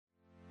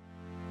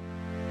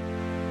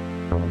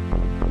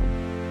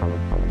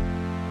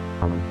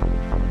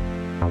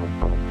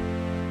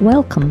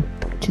Welcome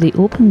to the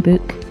Open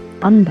Book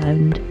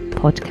Unbound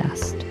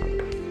podcast.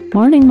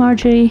 Morning,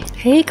 Marjorie.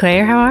 Hey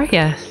Claire, how are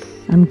you?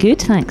 I'm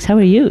good, thanks. How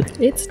are you?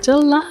 It's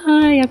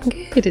July. I'm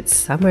good. It's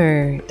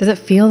summer. Does it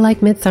feel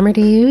like midsummer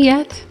to you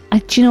yet?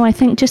 I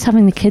think just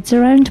having the kids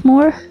around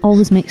more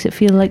always makes it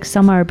feel like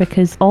summer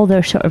because all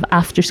their sort of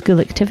after school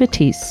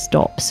activities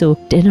stop. So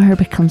dinner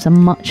becomes a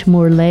much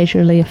more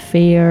leisurely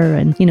affair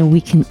and, we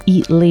can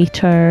eat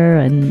later.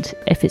 And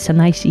if it's a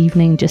nice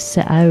evening, just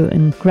sit out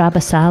and grab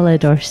a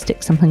salad or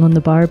stick something on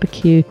the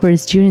barbecue.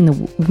 Whereas during the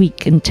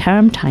week in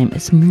term time,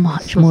 it's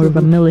much more of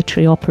a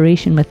military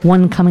operation with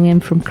one coming in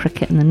from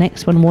cricket and the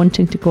next one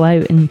wanting to go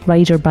out and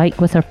ride her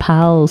bike with her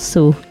pals.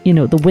 So,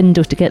 the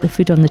window to get the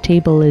food on the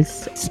table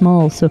is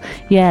small. So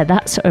yeah,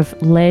 that sort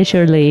of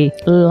leisurely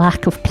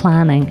lack of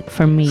planning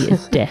for me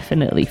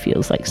definitely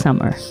feels like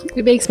summer.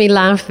 It makes me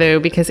laugh though,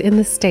 because in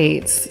the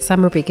States,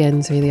 summer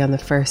begins really on the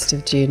 1st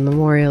of June,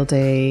 Memorial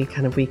Day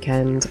kind of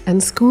weekend,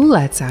 and school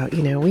lets out.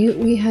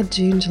 We had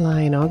June,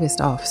 July and August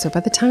off. So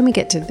by the time we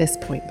get to this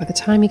point, by the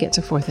time you get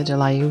to 4th of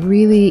July, you're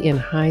really in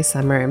high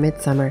summer,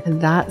 midsummer.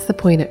 And that's the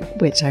point at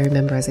which I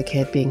remember as a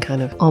kid being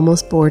kind of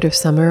almost bored of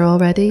summer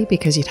already,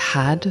 because you'd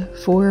had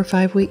 4 or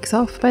 5 weeks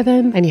off by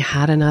then, and you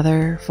had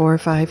another 4 or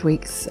 5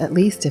 weeks at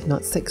least, if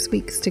not 6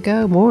 weeks to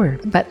go, more.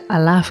 But I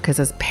laugh because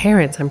as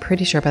parents, I'm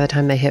pretty sure by the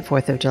time they hit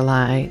 4th of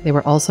July, they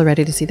were also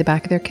ready to see the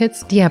back of their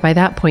kids. Yeah, by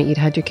that point, you'd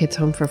had your kids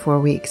home for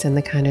 4 weeks, and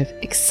the kind of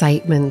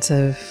excitement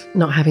of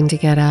not having to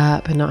get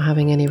up and not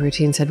having any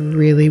routines had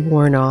really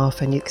worn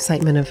off, and the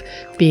excitement of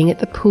being at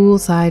the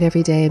poolside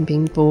every day and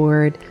being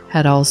bored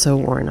had also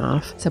worn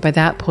off. So by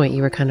that point,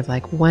 you were kind of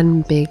like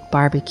one big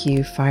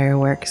barbecue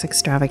fireworks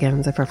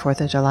extravaganza for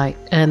 4th of July.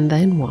 And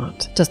then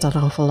what? Just an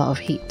awful lot of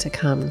heat to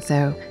come.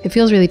 So it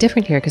feels really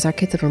different here because our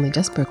kids have only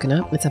just broken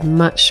up. It's a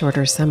much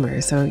shorter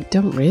summer. So you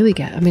don't really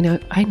get,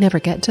 I never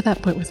get to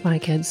that point with my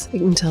kids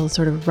until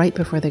sort of right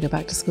before they go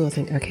back to school. I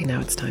think, okay,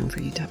 now it's time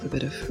for you to have a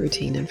bit of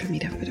routine and for me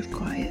to have a bit of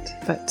quiet.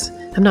 But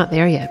I'm not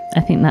there yet. I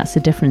think that's the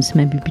difference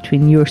maybe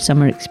between your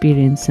summer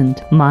experience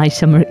and my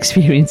summer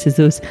experience is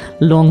those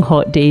long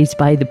hot days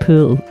by the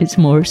pool. It's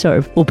more sort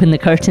of open the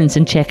curtains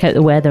and check out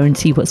the weather and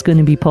see what's going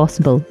to be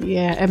possible.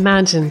 Yeah,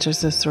 imagine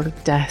just a sort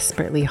of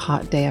desperately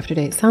hot day after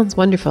day. It sounds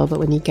wonderful, but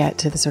when you get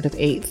to the sort of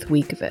 8th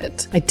week of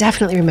it, I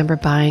definitely remember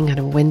buying kind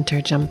of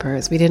winter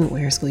jumpers. We didn't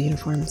wear school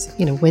uniforms,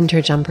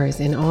 winter jumpers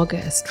in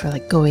August for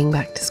like going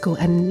back to school,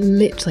 and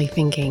literally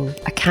thinking,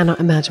 I cannot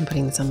imagine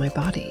putting this on my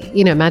body.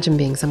 Imagine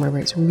being somewhere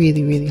where it's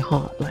really, really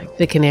hot, like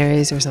the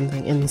Canaries or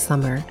something in the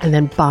summer, and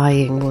then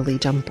buying woolly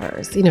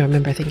jumpers. I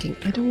remember thinking,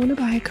 I don't want to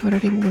buy a coat. I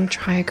don't even want to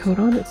try a coat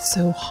on. It's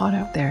so hot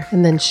out there.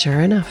 And then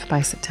sure enough,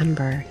 by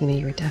September,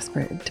 you were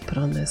desperate to put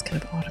on those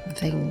kind of autumn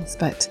things.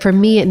 But for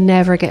me, it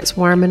never gets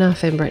warm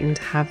enough in Britain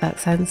to have that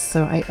sense.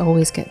 So I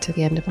always get to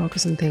the end of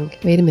August and think,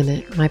 wait a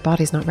minute, my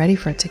body's not ready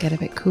for it to get a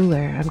bit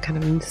cooler. I'm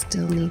kind of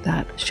still need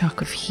that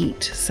shock of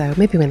heat. So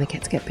maybe when the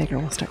kids get bigger,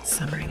 we'll start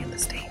summering in the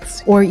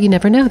States. Or you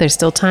never know, there's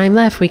still time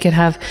left. We could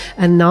have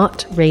a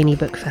not rainy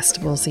book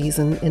festival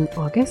season in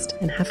August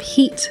and have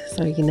heat.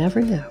 So you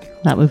never know.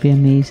 That would be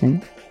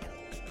amazing.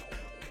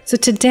 So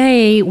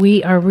today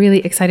we are really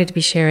excited to be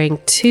sharing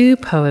 2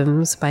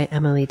 poems by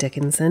Emily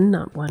Dickinson,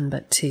 not 1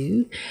 but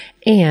 2,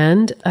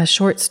 and a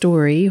short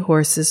story,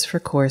 Horses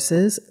for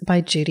Courses, by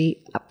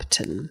Judy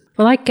Upton.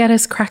 Will I get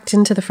us cracked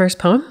into the first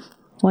poem?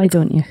 Why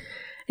don't you?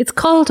 It's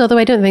called, although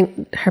I don't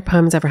think her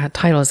poems ever had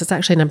titles, it's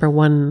actually number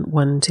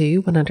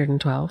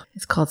 112.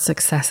 It's called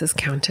Success is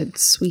Counted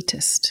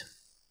Sweetest.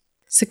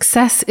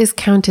 Success is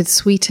counted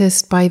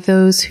sweetest by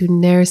those who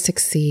ne'er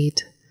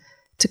succeed.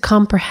 To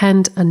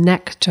comprehend a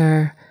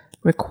nectar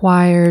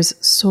requires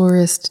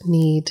sorest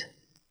need.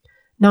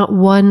 Not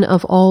one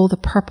of all the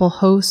purple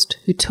host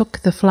who took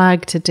the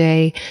flag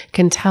today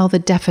can tell the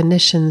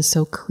definition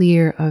so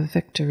clear of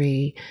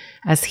victory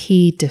as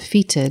he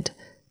defeated,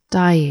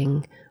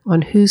 dying,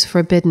 on whose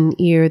forbidden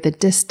ear the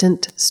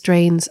distant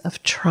strains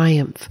of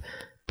triumph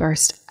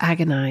burst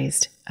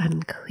agonized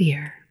and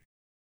clear.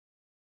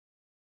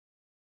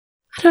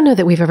 I don't know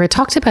that we've ever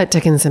talked about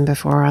Dickinson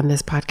before on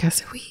this podcast,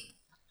 have we?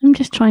 I'm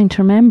just trying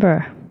to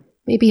remember.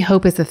 Maybe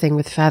Hope is the Thing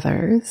with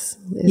Feathers.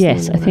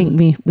 Yes, I think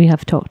we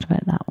have talked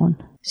about that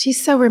one.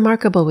 She's so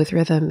remarkable with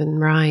rhythm and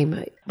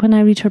rhyme. When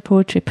I read her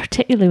poetry,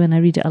 particularly when I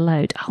read it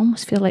aloud, I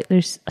almost feel like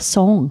there's a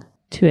song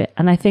to it.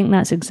 And I think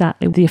that's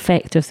exactly the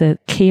effect of the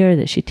care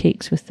that she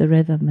takes with the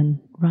rhythm and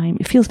rhyme.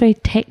 It feels very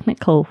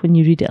technical when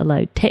you read it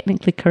aloud,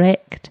 technically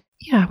correct.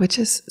 Yeah, which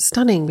is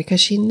stunning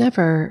because she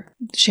never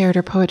shared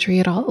her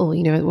poetry at all.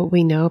 What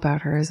we know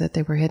about her is that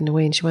they were hidden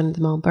away and she wanted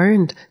them all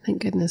burned.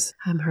 Thank goodness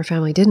her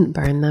family didn't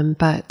burn them.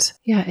 But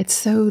yeah,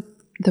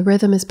 the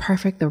rhythm is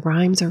perfect. The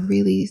rhymes are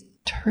really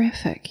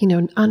terrific,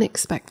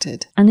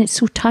 unexpected. And it's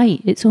so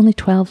tight. It's only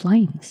 12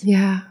 lines.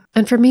 Yeah.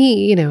 And for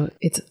me,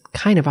 it's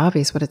kind of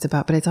obvious what it's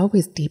about, but it's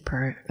always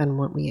deeper than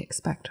what we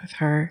expect with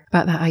her.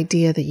 About that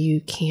idea that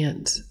you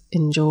can't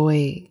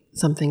enjoy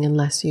something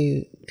unless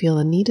you feel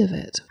the need of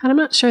it. And I'm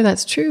not sure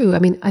that's true. I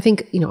mean, I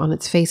think, on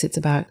its face, it's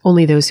about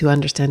only those who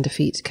understand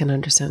defeat can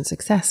understand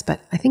success.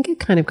 But I think it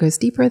kind of goes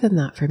deeper than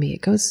that for me.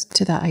 It goes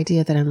to that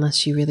idea that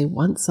unless you really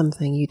want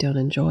something, you don't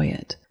enjoy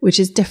it, which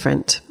is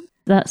different.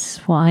 That's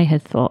what I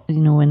had thought,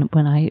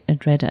 when I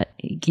had read it.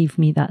 It gave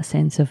me that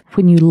sense of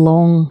when you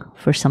long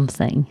for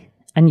something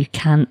and you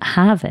can't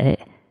have it,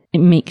 it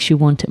makes you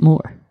want it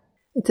more.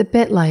 It's a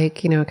bit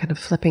like, kind of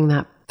flipping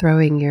that,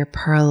 throwing your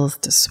pearls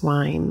to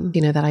swine,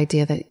 that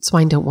idea that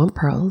swine don't want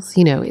pearls.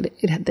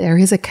 There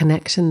is a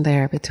connection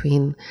there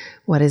between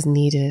what is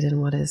needed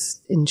and what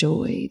is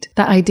enjoyed.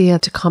 That idea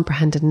to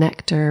comprehend a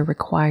nectar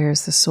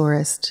requires the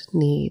sorest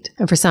need.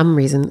 And for some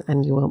reason,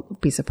 and you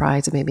won't be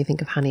surprised, it made me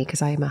think of honey,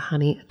 because I am a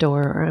honey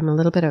adorer. I'm a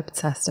little bit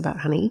obsessed about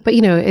honey. But,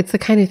 it's the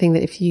kind of thing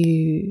that if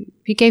you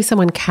gave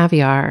someone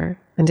caviar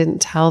and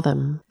didn't tell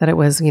them that it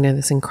was,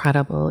 this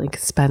incredible,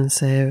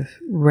 expensive,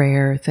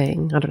 rare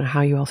thing. I don't know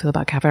how you all feel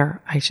about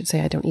caviar. I should say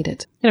I don't eat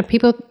it.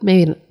 People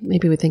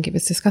maybe would think it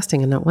was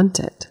disgusting and not want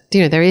it.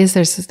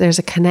 There's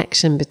a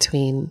connection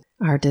between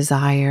our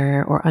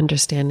desire or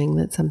understanding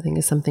that something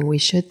is something we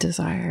should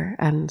desire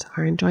and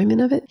our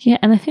enjoyment of it. Yeah,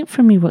 and I think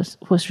for me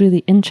what's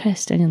really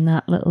interesting in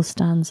that little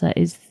stanza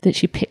is that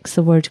she picks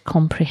the word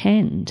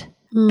comprehend.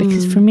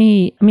 Because for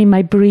me,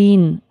 my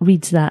brain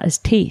reads that as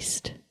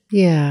taste.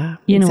 Yeah,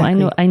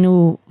 exactly. I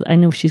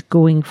know she's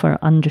going for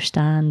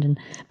understand,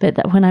 but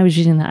that when I was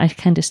reading that, I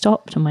kind of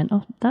stopped and went,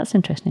 "Oh, that's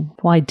interesting.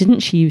 Why didn't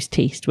she use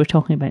taste? We're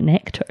talking about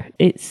nectar."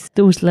 It's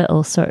those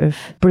little sort of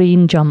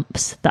brain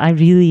jumps that I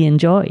really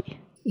enjoy.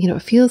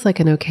 It feels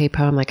like an okay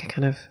poem, like a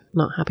kind of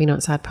not happy,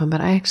 not sad poem,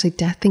 but I actually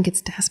think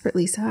it's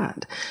desperately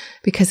sad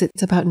because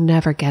it's about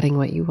never getting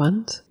what you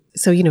want.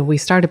 So, we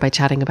started by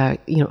chatting about,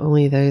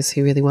 only those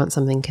who really want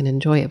something can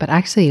enjoy it. But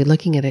actually,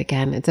 looking at it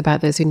again, it's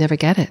about those who never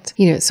get it.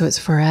 So it's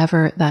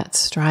forever that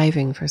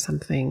striving for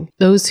something.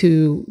 Those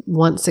who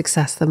want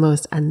success the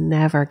most and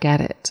never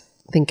get it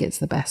think it's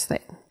the best thing.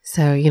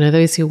 So,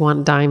 those who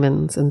want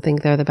diamonds and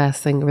think they're the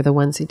best thing are the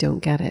ones who don't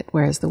get it,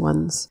 whereas the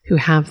ones who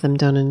have them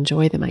don't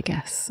enjoy them, I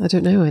guess. I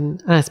don't know.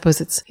 And I suppose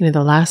it's,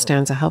 the last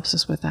stanza helps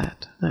us with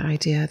that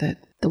idea that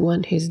the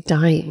one who's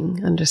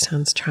dying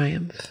understands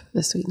triumph,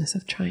 the sweetness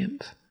of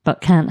triumph. But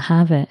can't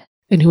have it.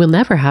 And who will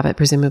never have it,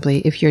 presumably,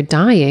 if you're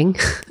dying.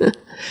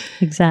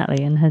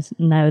 Exactly, and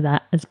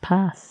that has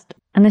passed.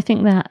 And I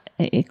think that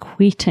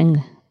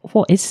equating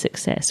what is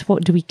success,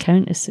 what do we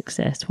count as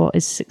success, what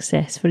is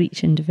success for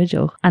each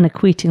individual, and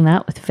equating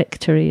that with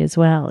victory as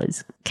well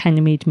is kind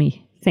of made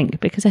me think,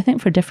 because I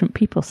think for different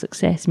people,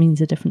 success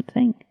means a different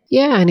thing.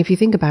 Yeah, and if you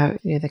think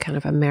about the kind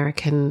of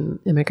American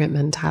immigrant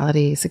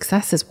mentality,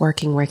 success is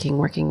working.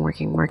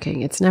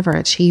 It's never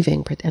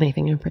achieving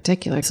anything in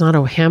particular. It's not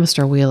a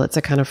hamster wheel. It's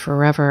a kind of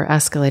forever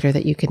escalator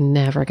that you can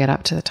never get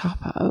up to the top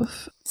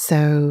of.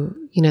 So,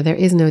 there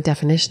is no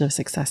definition of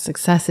success.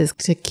 Success is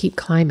to keep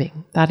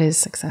climbing. That is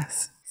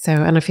success. So,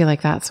 and I feel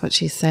like that's what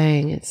she's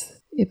saying.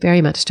 It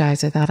very much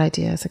jives with that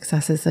idea.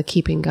 Success is the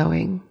keeping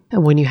going.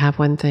 And when you have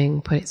one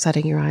thing,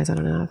 setting your eyes on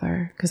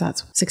another, because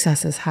that's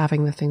success is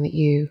having the thing that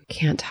you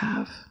can't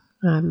have,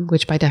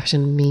 which by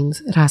definition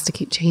means it has to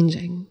keep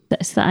changing.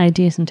 It's the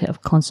idea, isn't it,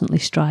 of constantly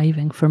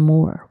striving for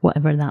more,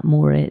 whatever that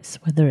more is,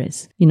 whether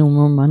it's,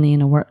 more money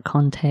in a work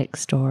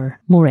context or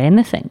more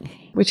anything.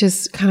 Which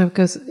is kind of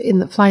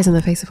flies in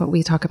the face of what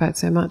we talk about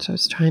so much. I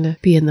was trying to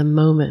be in the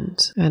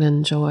moment and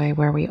enjoy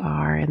where we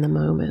are in the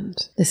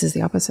moment. This is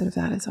the opposite of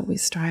that. It's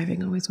always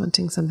striving, always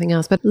wanting something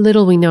else. But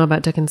little we know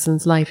about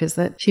Dickinson's life is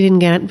that she didn't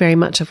get very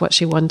much of what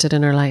she wanted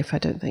in her life, I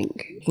don't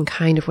think. You can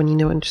kind of, when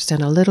you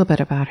understand a little bit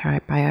about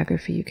her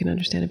biography, you can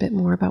understand a bit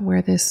more about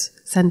where this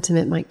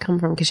sentiment might come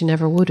from, because she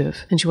never would have,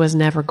 and she was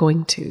never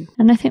going to.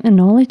 And I think the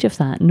knowledge of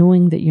that,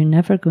 knowing that you're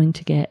never going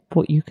to get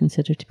what you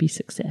consider to be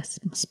success,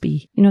 must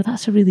be,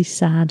 that's a really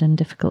sad and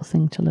difficult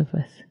thing to live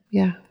with.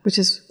 Yeah, which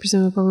is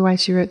presumably why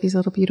she wrote these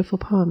little beautiful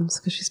poems,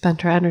 because she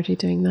spent her energy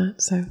doing that.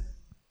 So,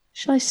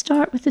 shall I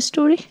start with the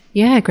story?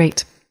 Yeah,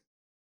 great.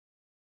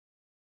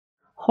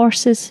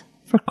 Horses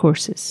for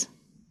courses.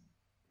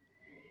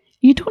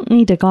 You don't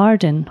need a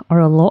garden or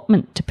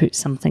allotment to put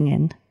something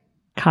in.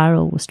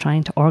 Carol was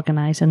trying to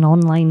organise an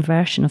online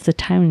version of the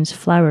town's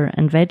flower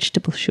and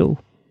vegetable show.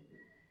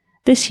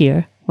 This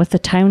year, with the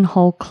town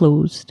hall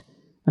closed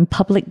and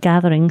public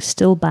gatherings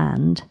still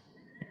banned,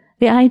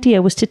 the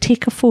idea was to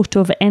take a photo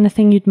of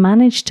anything you'd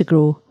managed to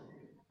grow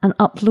and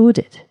upload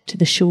it to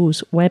the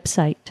show's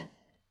website.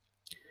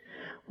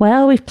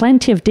 Well, we've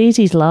plenty of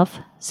daisies, love,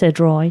 said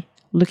Roy,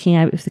 looking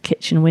out of the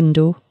kitchen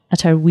window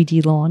at our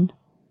weedy lawn.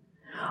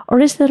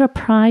 Or is there a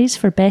prize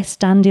for best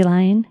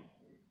dandelion?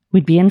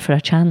 We'd be in for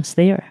a chance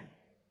there.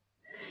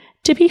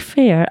 To be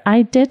fair,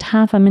 I did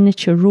have a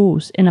miniature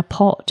rose in a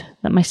pot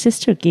that my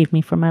sister gave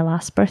me for my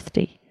last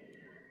birthday.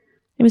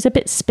 It was a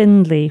bit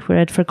spindly where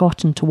I'd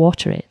forgotten to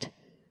water it,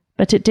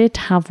 but it did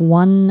have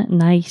one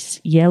nice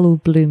yellow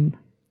bloom.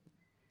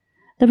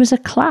 There was a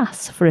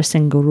class for a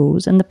single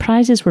rose, and the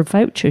prizes were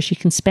vouchers you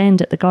can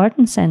spend at the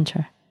garden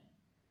centre.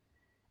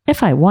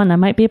 If I won, I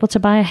might be able to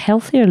buy a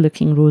healthier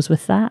looking rose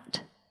with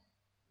that.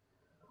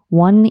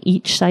 one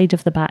each side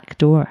of the back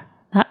door.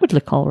 That would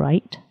look all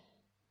right.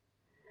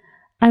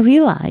 I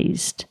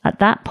realised at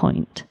that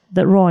point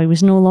that Roy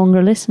was no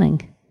longer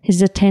listening,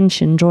 his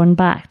attention drawn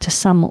back to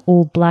some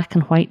old black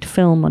and white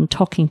film on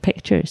talking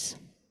pictures.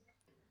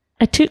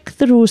 I took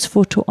the rose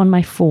photo on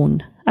my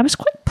phone. I was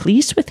quite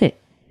pleased with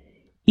it.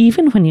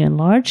 Even when you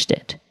enlarged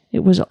it,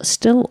 it was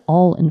still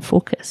all in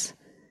focus,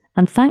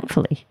 and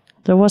thankfully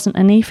there wasn't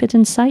an aphid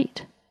in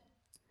sight.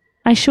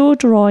 I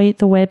showed Roy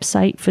the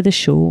website for the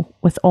show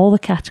with all the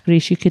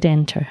categories you could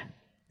enter.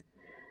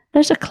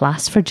 There's a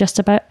class for just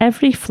about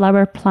every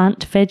flower,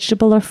 plant,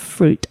 vegetable or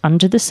fruit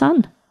under the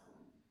sun.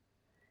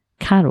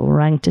 Carol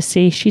rang to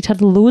say she'd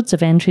had loads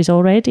of entries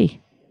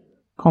already.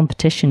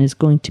 Competition is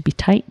going to be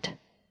tight.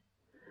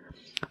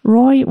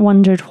 Roy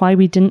wondered why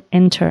we didn't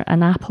enter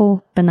an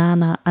apple,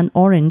 banana and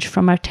orange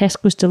from our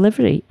Tesco's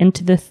delivery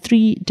into the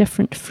 3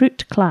 different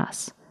fruit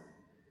class.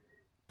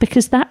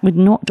 Because that would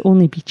not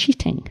only be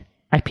cheating,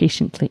 I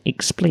patiently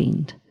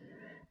explained,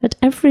 but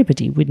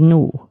everybody would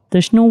know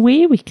there's no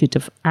way we could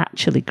have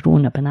actually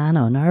grown a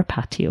banana on our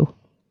patio.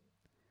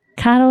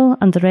 Carol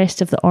and the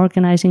rest of the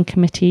organising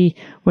committee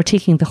were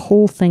taking the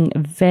whole thing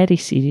very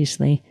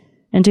seriously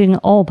and doing it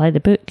all by the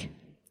book.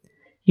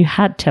 You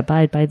had to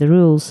abide by the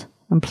rules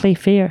and play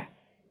fair.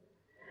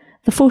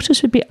 The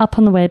photos would be up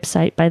on the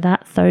website by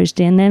that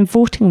Thursday and then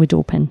voting would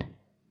open.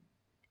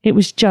 It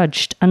was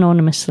judged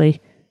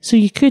anonymously, so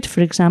you could,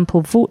 for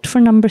example, vote for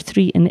number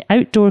 3 in the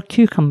outdoor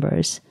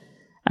cucumbers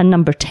and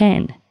number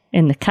 10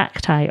 in the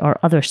cacti or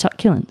other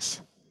succulents.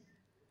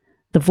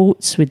 The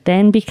votes would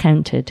then be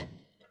counted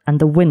and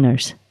the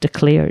winners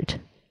declared.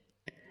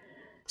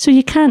 So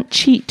you can't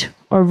cheat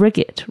or rig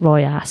it,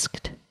 Roy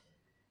asked.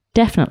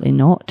 Definitely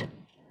not.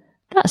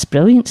 That's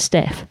brilliant,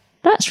 Steph.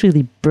 That's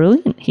really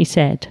brilliant, he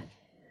said.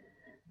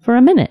 For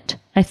a minute,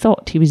 I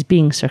thought he was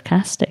being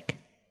sarcastic.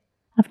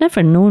 I've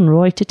never known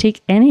Roy to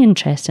take any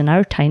interest in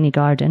our tiny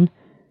garden,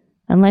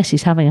 unless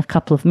he's having a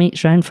couple of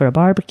mates round for a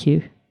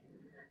barbecue.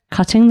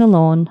 Cutting the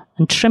lawn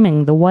and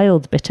trimming the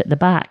wild bit at the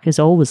back is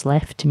always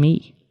left to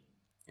me.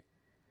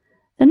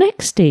 The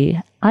next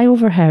day, I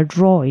overheard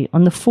Roy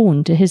on the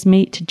phone to his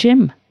mate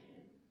Jim.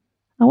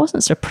 I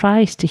wasn't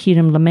surprised to hear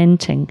him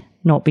lamenting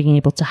not being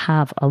able to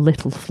have a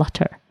little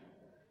flutter.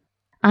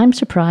 I'm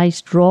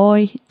surprised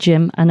Roy,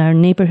 Jim and our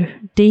neighbour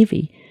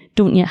Davy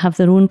don't yet have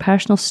their own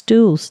personal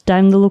stools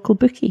down the local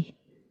bookie.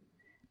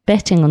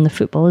 Betting on the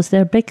football is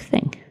their big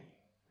thing.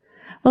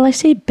 Well, I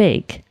say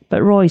big,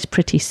 but Roy's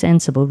pretty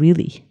sensible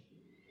really.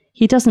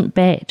 He doesn't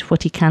bet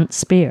what he can't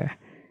spare,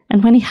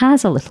 and when he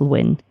has a little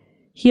win,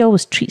 he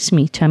always treats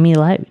me to a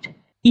meal out,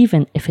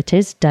 even if it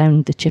is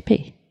down the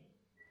chippy.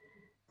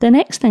 The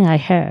next thing I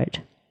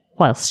heard,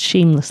 whilst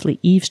shamelessly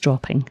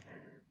eavesdropping,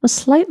 was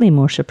slightly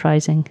more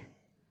surprising.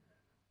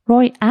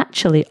 Roy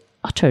actually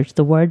uttered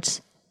the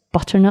words,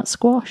 butternut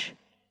squash.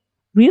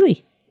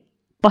 Really?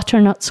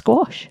 Butternut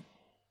squash?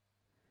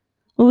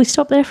 Will we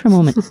stop there for a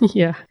moment?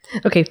 Yeah.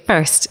 Okay,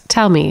 first,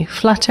 tell me,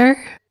 flutter?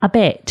 A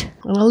bet.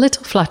 Well, a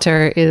little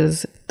flutter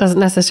doesn't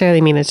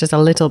necessarily mean it's just a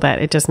little bit.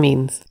 It just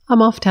means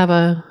I'm off to have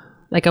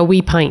a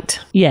wee pint.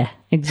 Yeah,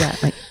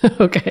 exactly.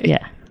 Okay.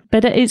 Yeah.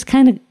 But it's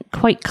kind of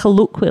quite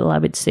colloquial, I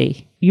would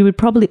say. You would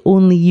probably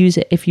only use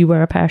it if you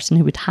were a person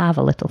who would have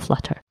a little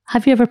flutter.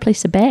 Have you ever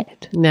placed a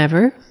bet?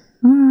 Never.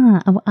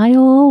 I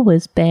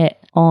always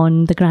bet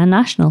on the Grand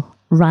National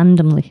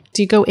randomly.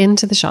 Do you go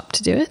into the shop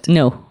to do it?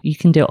 No, you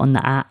can do it on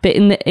the app. But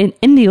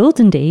in the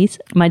olden days,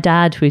 my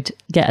dad would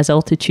get us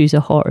all to choose a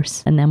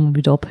horse, and then we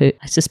would all put,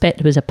 I suspect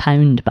it was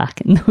 £1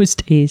 back in those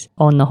days,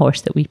 on the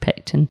horse that we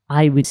picked, and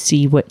I would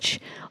see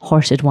which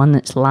horse had won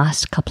its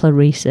last couple of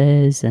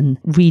races and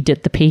read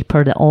at the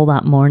paper all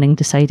that morning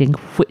deciding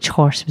which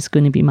horse was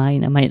going to be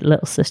mine. And my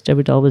little sister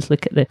would always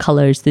look at the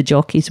colours the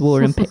jockeys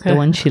wore and pick the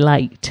one she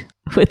liked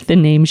with the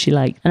name she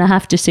liked. And I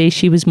have to say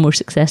she was more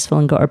successful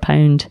and got her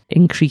pound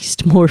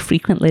increased more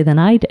frequently than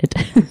I did.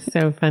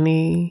 So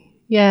funny.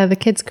 Yeah, the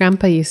kid's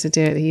grandpa used to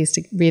do it. He used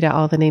to read out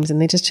all the names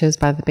and they just chose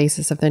by the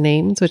basis of their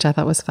names, which I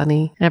thought was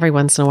funny. Every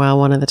once in a while,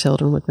 one of the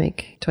children would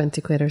make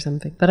 20 quid or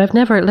something. But I've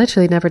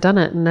literally never done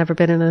it and never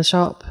been in a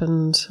shop.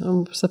 And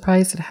I'm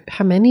surprised at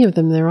how many of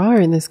them there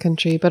are in this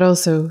country. But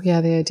also, yeah,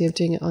 the idea of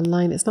doing it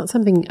online, it's not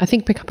something I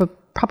think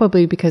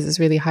probably because it's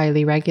really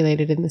highly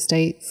regulated in the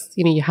States.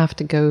 You know, you have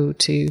to go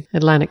to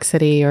Atlantic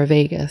City or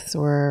Vegas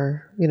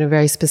or, you know,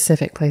 very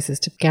specific places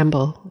to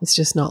gamble. It's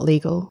just not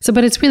legal. So,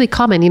 but it's really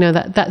common, you know,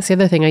 that's the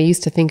other thing. I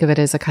used to think of it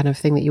as a kind of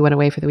thing that you went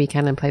away for the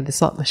weekend and played the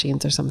slot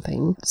machines or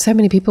something. So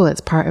many people,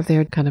 it's part of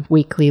their kind of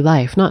weekly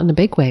life, not in a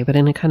big way, but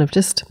in a kind of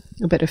just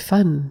a bit of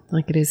fun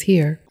like it is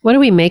here. What do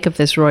we make of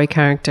this Roy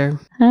character?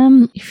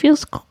 He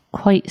feels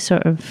quite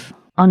sort of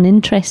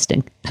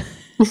uninteresting.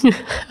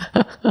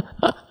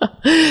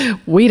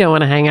 We don't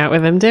want to hang out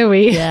with him, do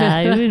we? Yeah,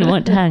 I wouldn't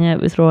want to hang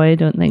out with Roy, I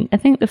don't think. I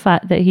think the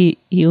fact that he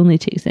only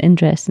takes the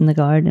interest in the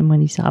garden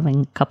when he's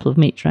having a couple of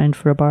mates round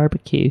for a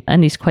barbecue,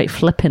 and he's quite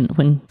flippant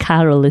when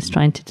Carol is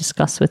trying to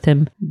discuss with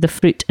him the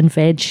fruit and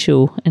veg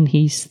show and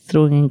he's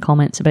throwing in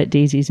comments about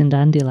daisies and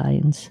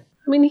dandelions.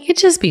 mean, he could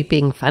just be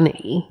being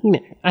funny. You know,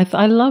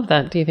 I love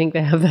that. Do you think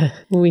they have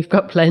we've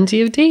got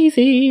plenty of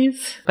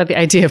daisies? But the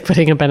idea of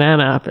putting a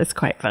banana up is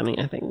quite funny,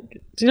 I think.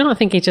 Do you not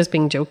think he's just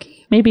being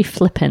jokey? Maybe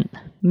flippant.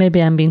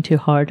 Maybe I'm being too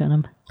hard on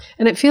him.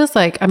 And it feels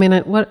like, I mean,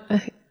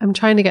 I'm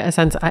trying to get a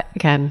sense,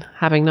 again,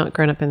 having not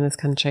grown up in this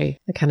country,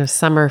 the kind of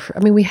summer,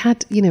 we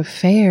had,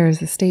 fairs,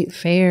 the state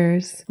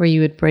fairs, where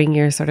you would bring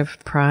your sort of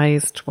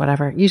prized,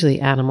 whatever, usually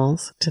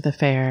animals, to the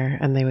fair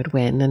and they would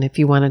win. And if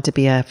you wanted to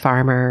be a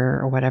farmer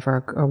or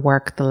whatever, or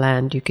work the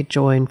land, you could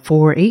join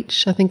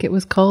 4-H, I think it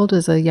was called,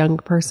 as a young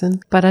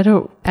person. But I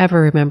don't ever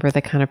remember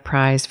the kind of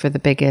prize for the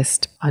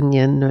biggest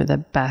onion or the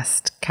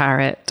best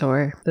carrot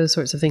or those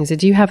sorts of things.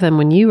 Did you have them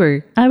when you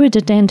were? I would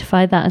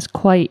identify that as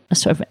quite a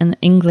sort of an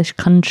English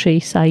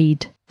countryside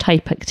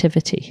type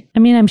activity. I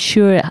mean, I'm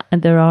sure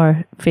there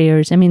are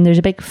fairs. I mean, there's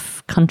a big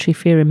country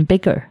fair in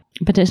Biggar,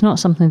 but it's not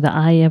something that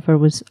I ever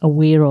was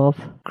aware of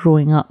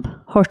growing up.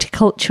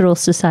 Horticultural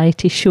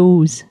Society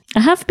shows. I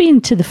have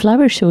been to the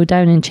flower show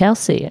down in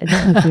Chelsea. I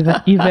don't know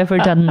if you've ever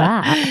done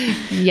that.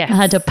 Yes. I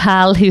had a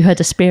pal who had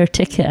a spare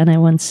ticket and I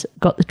once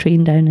got the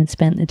train down and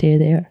spent the day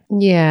there.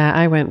 Yeah,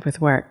 I went with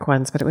work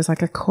once, but it was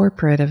like a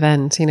corporate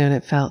event, and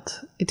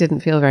it didn't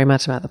feel very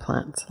much about the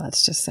plants,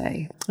 let's just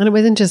say. And it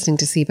was interesting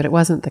to see, but it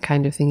wasn't the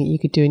kind of thing that you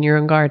could do in your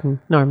own garden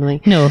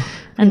normally. No,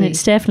 and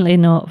it's definitely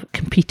not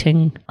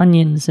competing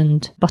onions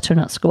and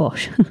butternut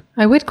squash.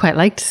 I would quite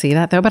like to see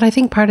that though, but I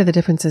think part of the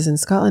difference is in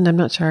Scotland, I'm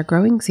not sure our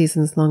growing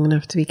season's long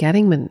enough to be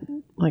getting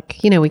them. Like,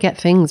 we get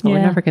things, but we're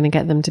never going to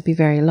get them to be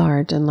very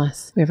large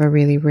unless we have a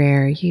really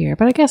rare year.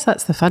 But I guess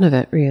that's the fun of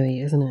it,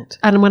 really, isn't it?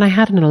 And when I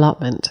had an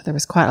allotment, there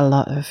was quite a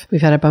lot of,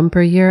 we've had a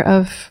bumper year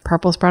of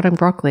purple sprouting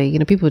broccoli.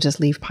 People would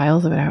just leave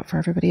piles of it out for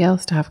everybody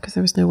else to have because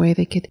there was no way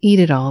they could eat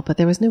it all, but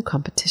there was no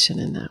competition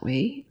in that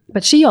way.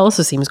 But she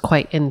also seems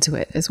quite into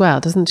it as well,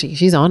 doesn't she?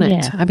 She's on it.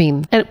 Yeah. I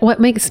mean, and what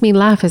makes me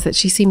laugh is that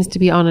she seems to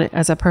be on it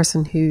as a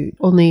person who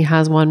only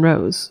has one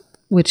rose,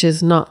 which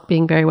is not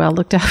being very well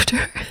looked after.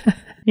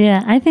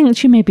 Yeah, I think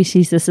she maybe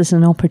sees this as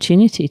an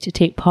opportunity to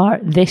take part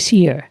this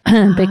year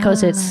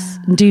because it's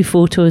do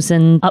photos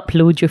and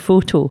upload your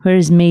photo,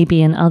 whereas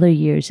maybe in other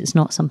years it's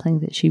not something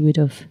that she would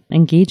have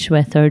engaged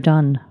with or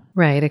done.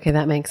 Right, okay,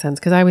 that makes sense.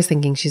 Because I was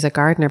thinking she's a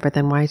gardener, but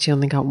then why has she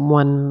only got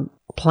one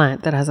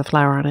plant that has a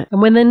flower on it?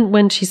 And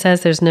when she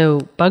says there's no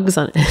bugs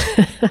on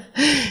it,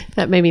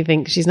 that made me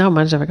think she's not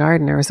much of a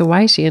gardener. So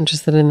why is she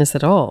interested in this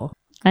at all?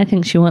 I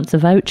think she wants the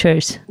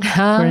vouchers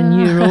for a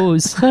new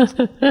rose.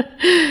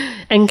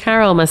 And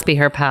Carol must be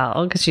her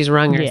pal because she's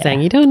rung her Yeah.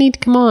 saying, you don't need to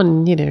come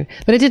on,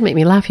 But it did make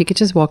me laugh. You could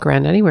just walk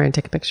around anywhere and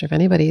take a picture of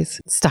anybody's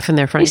stuff in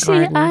their front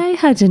garden. I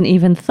hadn't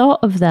even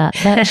thought of that.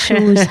 That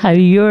shows how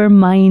your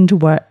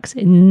mind works.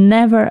 It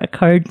never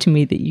occurred to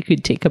me that you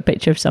could take a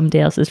picture of somebody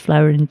else's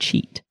flower and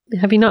cheat.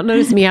 Have you not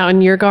noticed me out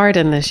in your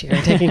garden this year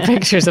taking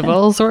pictures of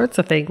all sorts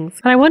of things?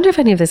 And I wonder if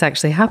any of this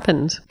actually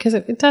happened, because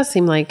it does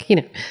seem like,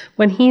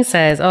 when he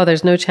says, oh,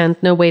 there's no chance,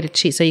 no way to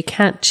cheat, so you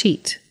can't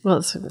cheat. Well,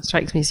 it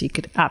strikes me as you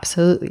could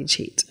absolutely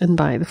cheat and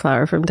buy the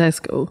flower from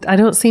Tesco. I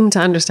don't seem to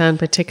understand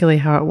particularly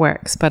how it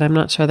works, but I'm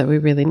not sure that we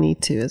really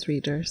need to as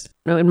readers.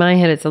 No, in my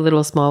head, it's a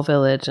little small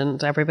village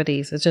and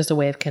it's just a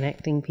way of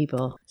connecting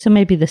people. So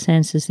maybe the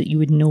sense is that you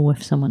would know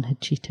if someone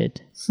had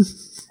cheated.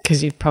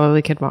 Because you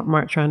probably could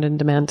march around and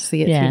demand to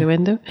see it through the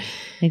window.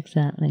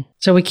 Exactly.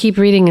 Shall we keep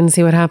reading and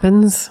see what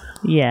happens?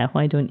 Yeah,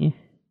 why don't you?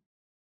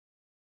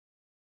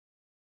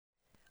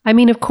 I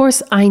mean, of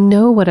course, I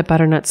know what a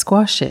butternut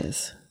squash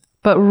is,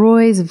 but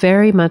Roy's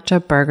very much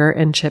a burger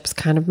and chips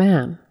kind of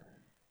man.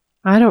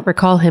 I don't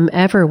recall him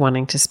ever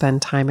wanting to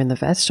spend time in the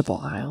vegetable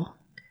aisle.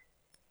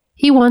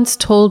 He once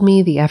told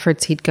me the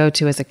efforts he'd go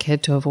to as a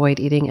kid to avoid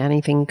eating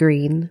anything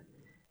green.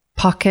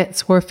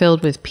 Pockets were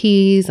filled with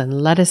peas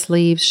and lettuce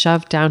leaves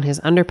shoved down his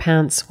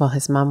underpants while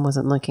his mum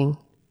wasn't looking.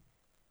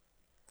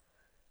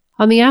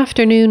 On the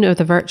afternoon of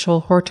the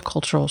virtual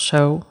horticultural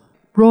show,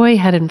 Roy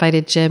had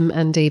invited Jim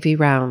and Davy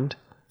round.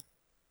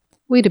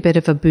 We'd a bit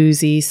of a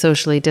boozy,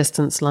 socially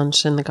distanced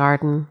lunch in the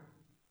garden.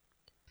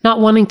 Not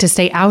wanting to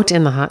stay out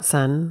in the hot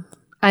sun,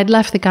 I'd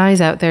left the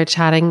guys out there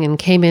chatting and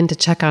came in to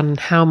check on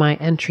how my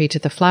entry to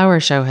the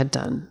flower show had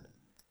done.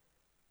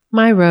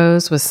 My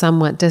rose was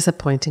somewhat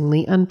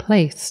disappointingly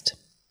unplaced.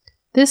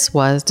 This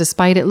was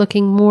despite it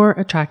looking more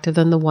attractive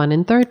than the one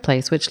in third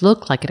place, which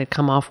looked like it had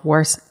come off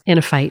worse in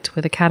a fight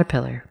with a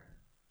caterpillar.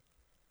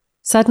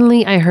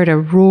 Suddenly, I heard a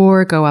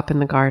roar go up in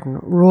the garden.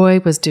 Roy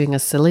was doing a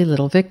silly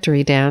little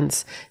victory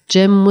dance.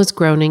 Jim was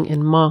groaning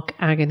in mock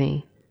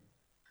agony.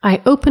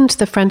 I opened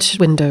the French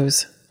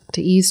windows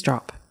to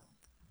eavesdrop.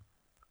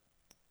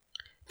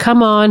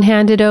 Come on,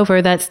 hand it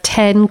over. That's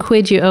 10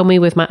 quid you owe me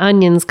with my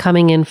onions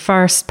coming in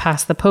first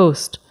past the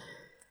post.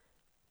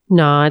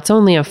 Nah, it's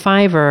only a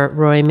fiver,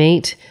 Roy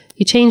mate.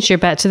 You changed your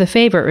bet to the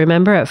favourite,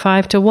 remember, at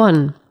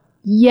 5-1.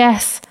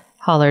 Yes,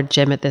 hollered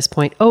Jim at this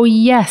point. Oh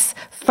yes,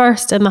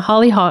 first in the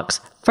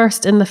hollyhocks,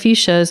 first in the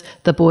fuchsias,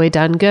 the boy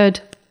done good.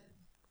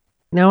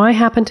 Now I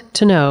happened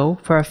to know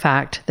for a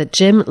fact that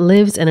Jim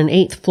lives in an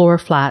 8th floor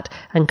flat,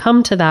 and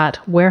come to that,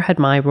 where had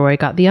my Roy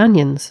got the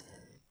onions?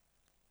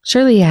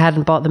 Surely he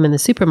hadn't bought them in the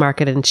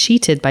supermarket and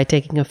cheated by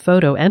taking a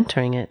photo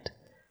entering it.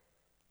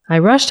 I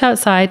rushed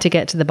outside to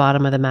get to the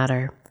bottom of the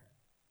matter.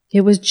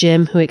 It was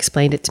Jim who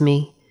explained it to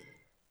me.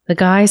 The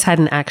guys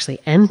hadn't actually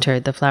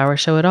entered the flower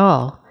show at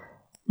all.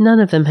 None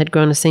of them had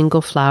grown a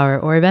single flower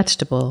or a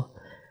vegetable.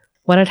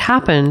 What had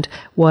happened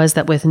was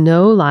that with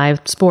no live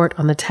sport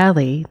on the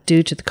telly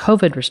due to the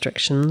COVID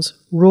restrictions,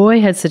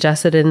 Roy had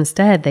suggested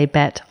instead they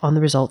bet on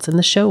the results in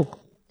the show.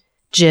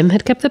 Jim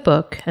had kept the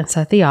book and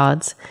set the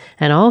odds,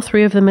 and all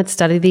three of them had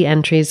studied the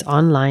entries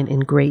online in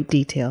great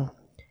detail.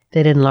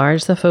 They'd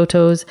enlarged the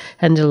photos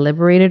and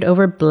deliberated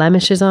over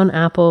blemishes on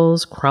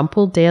apples,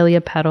 crumpled dahlia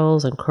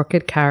petals, and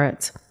crooked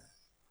carrots.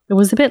 It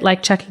was a bit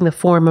like checking the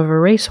form of a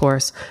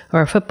racehorse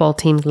or a football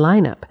team's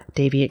lineup,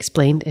 Davy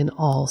explained in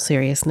all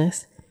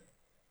seriousness.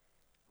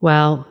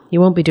 Well,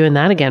 you won't be doing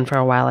that again for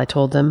a while, I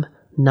told them,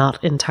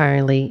 not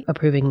entirely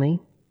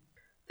approvingly.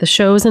 The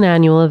show's an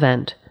annual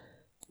event.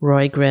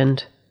 Roy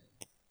grinned.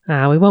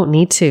 We won't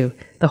need to.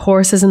 The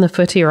horses and the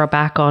footy are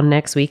back on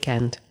next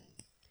weekend.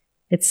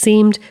 It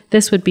seemed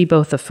this would be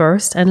both the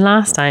first and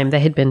last time they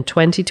had been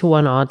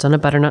 20-1 odds on a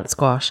butternut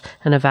squash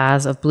and a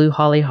vase of blue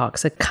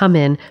hollyhocks had come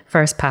in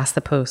first past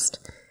the post.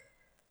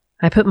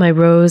 I put my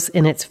rose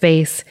in its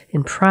vase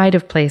in pride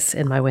of place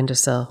in my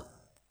windowsill.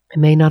 I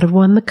may not have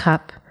won the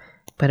cup,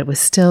 but it was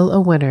still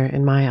a winner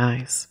in my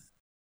eyes.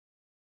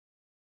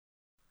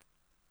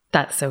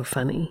 That's so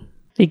funny.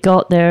 They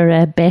got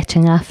their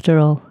betting after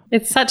all.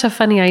 It's such a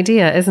funny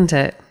idea, isn't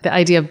it? The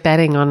idea of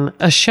betting on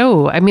a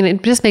show. I mean,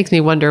 it just makes me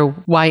wonder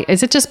why.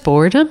 Is it just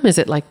boredom? Is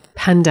it like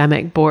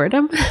pandemic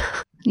boredom?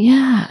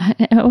 Yeah,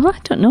 well, I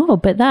don't know,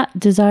 but that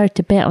desire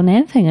to bet on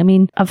anything. I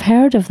mean, I've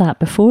heard of that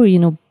before,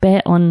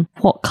 bet on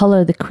what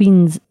colour the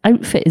Queen's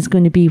outfit is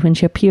going to be when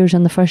she appears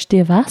on the first day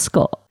of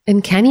Ascot.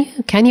 And can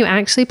you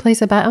actually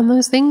place a bet on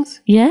those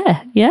things?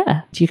 Yeah.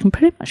 You can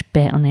pretty much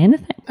bet on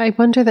anything. I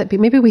wonder that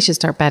maybe we should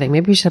start betting.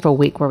 Maybe we should have a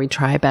week where we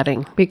try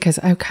betting, because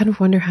I kind of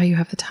wonder how you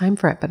have the time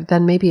for it. But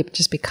then maybe it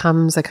just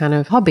becomes a kind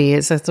of hobby.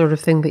 It's a sort of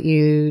thing that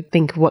you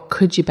think, what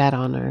could you bet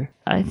on? Or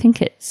I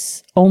think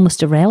it's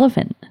almost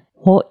irrelevant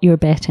what you're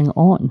betting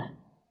on.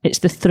 It's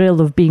the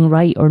thrill of being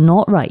right or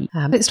not right.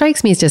 It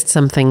strikes me as just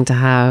something to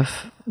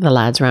have the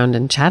lads round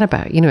and chat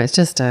about. It's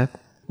just a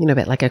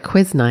bit like a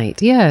quiz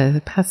night. Yeah,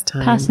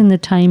 pastime. Passing the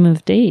time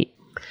of day.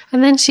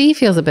 And then she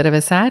feels a bit of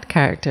a sad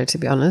character, to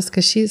be honest,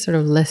 because she's sort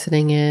of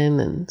listening in,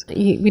 and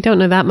we don't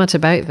know that much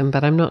about them,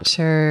 but I'm not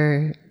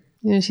sure.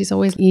 She's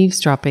always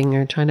eavesdropping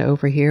or trying to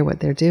overhear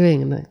what they're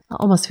doing. And it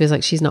almost feels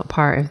like she's not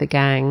part of the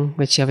gang,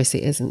 which she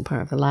obviously isn't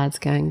part of the lads'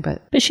 gang.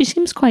 But she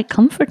seems quite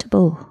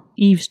comfortable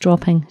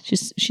eavesdropping.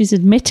 She's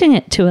admitting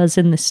it to us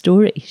in the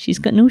story. She's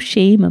got no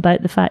shame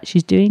about the fact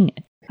she's doing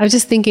it. I was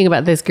just thinking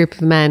about this group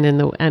of men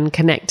and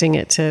connecting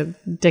it to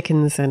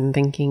Dickens and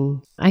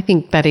thinking, I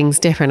think betting's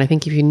different. I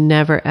think if you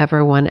never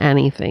ever won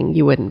anything,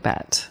 you wouldn't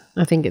bet.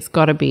 I think it's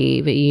got to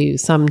be that you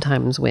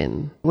sometimes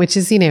win, which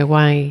is,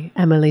 why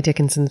Emily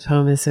Dickinson's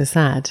poem is so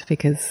sad,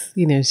 because,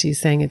 she's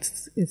saying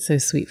it's so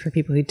sweet for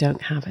people who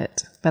don't have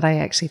it. But I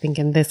actually think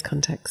in this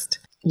context,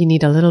 you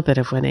need a little bit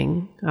of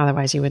winning,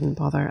 otherwise you wouldn't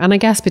bother. And I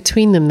guess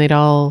between them,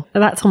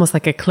 that's almost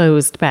like a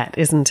closed bet,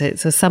 isn't it?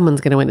 So someone's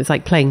going to win. It's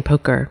like playing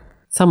poker.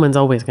 Someone's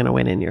always going to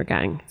win in your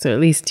gang. So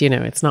at least,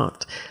 it's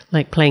not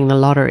like playing the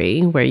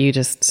lottery where you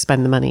just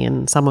spend the money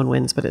and someone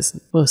wins, but it's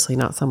mostly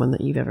not someone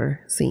that you've ever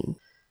seen.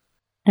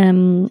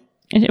 I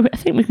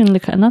think we can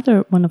look at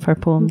another one of her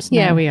poems now.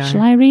 Yeah, we are.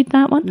 Shall I read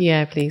that one?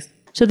 Yeah, please.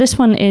 So this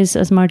one is,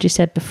 as Margie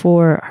said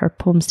before, her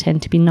poems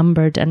tend to be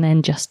numbered and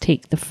then just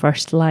take the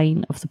first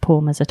line of the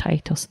poem as a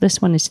title. So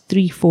this one is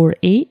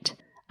 348.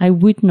 I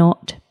would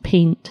not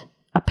paint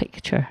a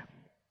picture.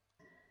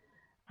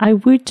 I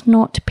would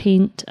not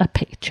paint a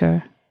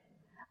picture.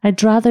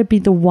 I'd rather be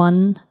the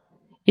one,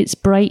 its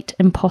bright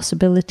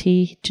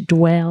impossibility to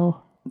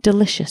dwell,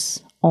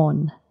 delicious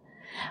on,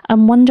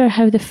 and wonder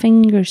how the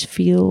fingers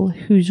feel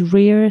whose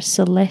rare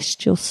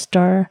celestial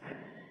stir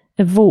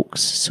evokes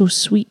so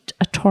sweet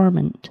a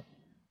torment,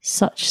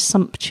 such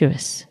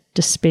sumptuous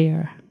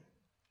despair.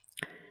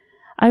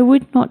 I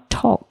would not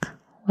talk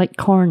like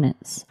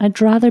cornets.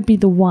 I'd rather be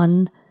the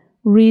one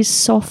raised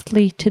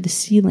softly to the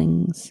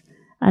ceilings,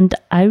 and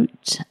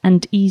out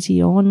and easy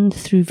on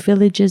through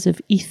villages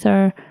of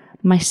ether,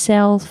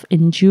 myself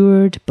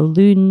endured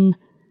balloon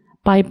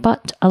by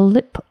but a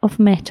lip of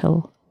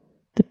metal,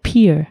 the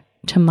pier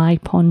to my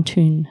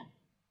pontoon.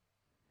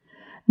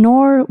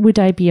 Nor would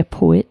I be a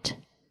poet,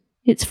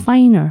 it's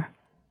finer,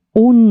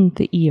 own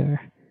the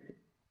ear,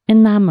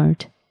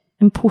 enamoured,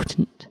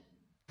 impotent,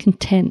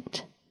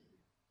 content,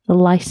 the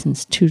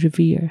licence to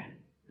revere.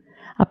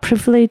 A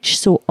privilege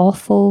so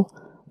awful,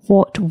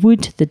 what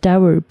would the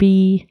dower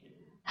be,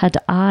 had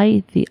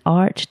I the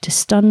art to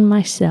stun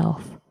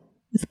myself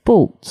with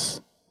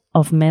bolts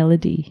of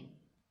melody.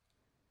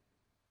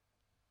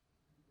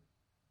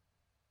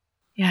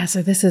 Yeah,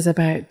 so this is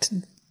about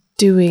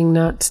doing,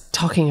 not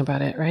talking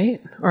about it,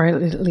 right? Or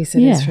at least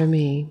it is for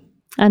me.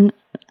 And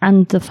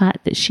the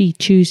fact that she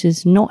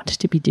chooses not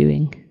to be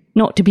doing,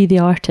 not to be the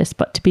artist,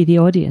 but to be the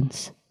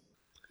audience.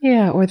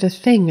 Yeah, or the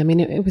thing. I mean,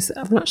 it was,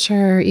 I'm not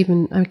sure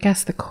even, I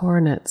guess the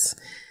cornets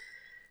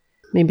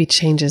maybe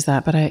changes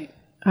that, but I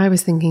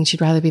was thinking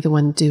she'd rather be the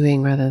one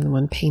doing rather than the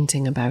one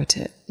painting about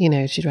it. You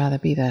know, she'd rather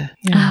be the...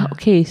 Yeah.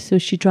 Okay, so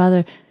she'd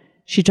rather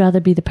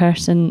be the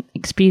person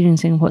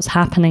experiencing what's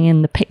happening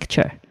in the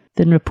picture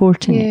than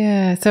reporting it.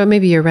 Yeah, so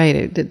maybe you're right.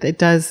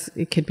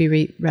 It could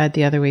be read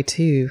the other way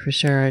too, for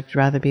sure. I'd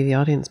rather be the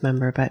audience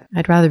member, but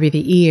I'd rather be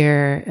the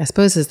ear, I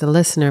suppose, as the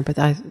listener, but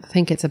I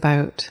think it's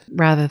about,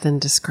 rather than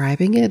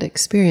describing it,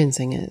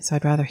 experiencing it. So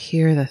I'd rather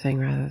hear the thing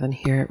rather than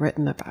hear it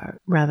written about,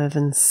 rather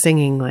than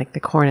singing like the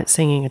cornet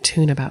singing a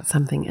tune about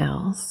something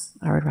else.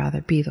 I would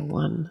rather be the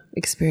one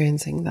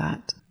experiencing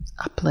that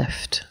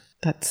uplift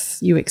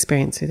that's you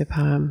experience through the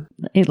poem.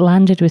 It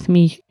landed with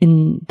me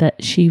in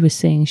that she was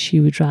saying she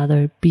would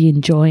rather be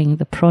enjoying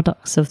the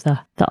products of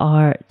the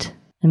art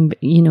and,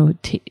 you know,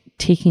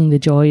 taking the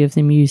joy of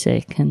the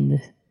music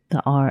and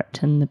the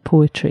art and the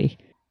poetry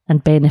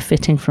and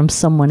benefiting from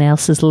someone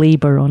else's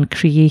labour on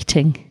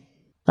creating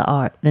the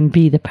art than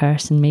be the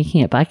person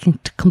making it. But I can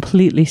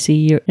completely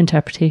see your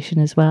interpretation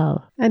as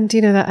well. And,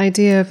 you know, that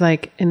idea of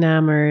like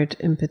enamoured,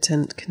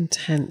 impotent,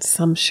 content,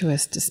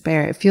 sumptuous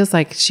despair, it feels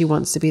like she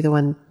wants to be the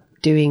one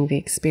doing the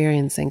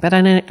experiencing. But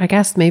I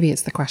guess maybe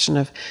it's the question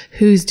of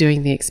who's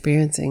doing the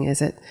experiencing.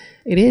 It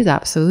is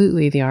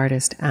absolutely the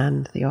artist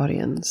and the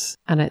audience.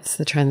 And it's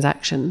the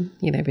transaction,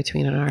 you know,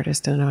 between an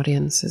artist and an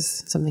audience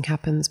as something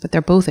happens, but they're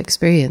both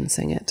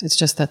experiencing it. It's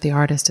just that the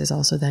artist is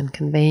also then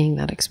conveying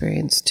that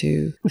experience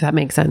to, if that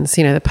makes sense,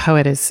 you know, the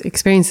poet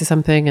experiences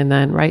something and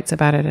then writes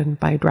about it, and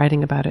by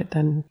writing about it,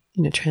 then,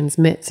 you know,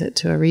 transmits it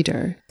to a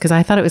reader. Because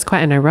I thought it was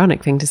quite an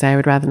ironic thing to say, I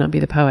would rather not be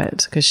the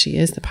poet, because she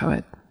is the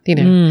poet. You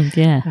know,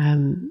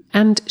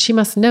 and she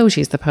must know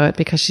she's the poet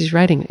because she's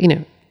writing, you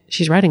know,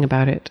 she's writing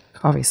about it,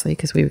 obviously,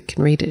 because we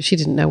can read it. She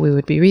didn't know we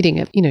would be reading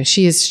it. You know,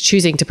 she is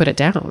choosing to put it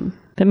down.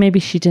 But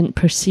maybe she didn't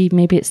perceive,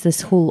 maybe it's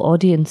this whole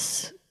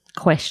audience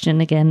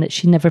question again, that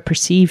she never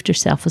perceived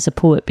herself as a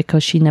poet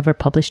because she never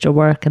published her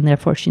work and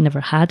therefore she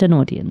never had an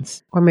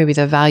audience. Or maybe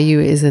the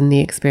value is in the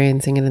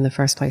experiencing it in the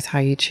first place. How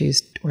you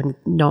choose or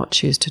not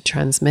choose to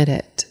transmit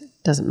it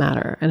doesn't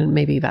matter. And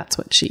maybe that's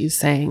what she's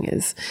saying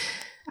is,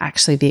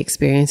 actually the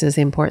experience is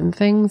the important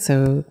thing.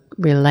 So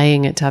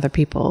relaying it to other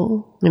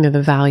people, you know,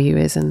 the value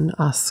is in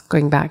us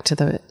going back to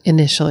the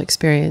initial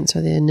experience,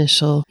 or the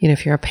initial, you know,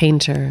 if you're a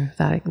painter,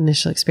 that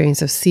initial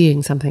experience of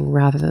seeing something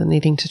rather than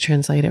needing to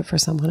translate it for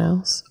someone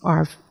else,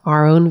 or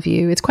our own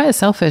view. It's quite a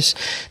selfish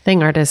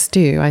thing artists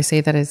do. I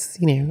say that as,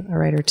 you know, a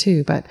writer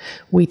too, but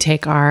we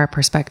take our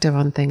perspective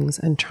on things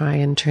and try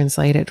and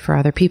translate it for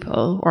other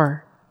people,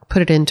 or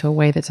put it into a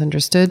way that's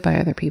understood by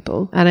other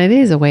people. And it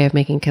is a way of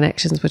making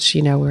connections, which,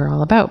 you know, we're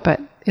all about,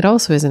 but it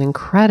also is an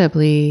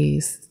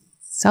incredibly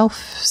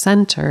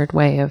self-centered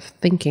way of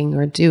thinking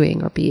or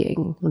doing or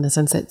being, in the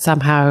sense that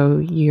somehow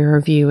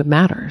your view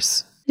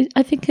matters.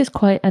 I think it's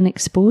quite an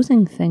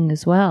exposing thing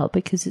as well,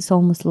 because it's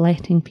almost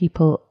letting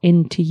people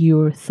into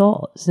your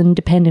thoughts, and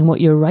depending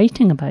what you're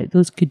writing about,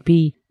 those could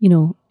be, you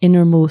know,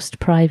 innermost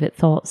private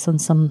thoughts on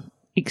some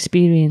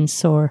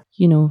experience, or,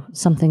 you know,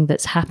 something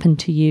that's happened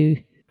to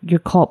you. You're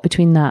caught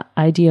between that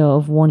idea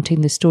of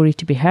wanting the story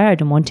to be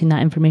heard and wanting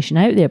that information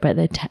out there, but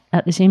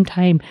at the same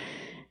time,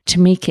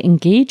 to make it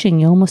engaging,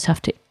 you almost have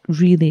to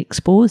really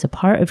expose a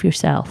part of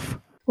yourself.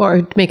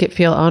 Or make it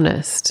feel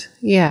honest.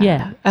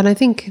 Yeah. And I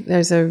think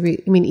there's I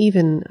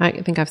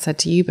think I've said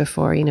to you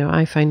before, you know,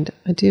 I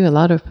do a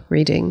lot of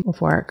reading of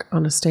work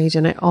on a stage,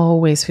 and it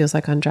always feels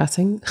like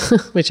undressing,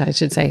 which I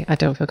should say, I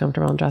don't feel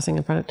comfortable undressing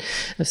in front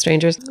of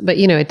strangers. But,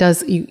 you know, it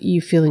does,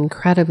 you feel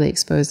incredibly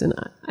exposed. And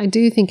I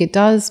do think it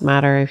does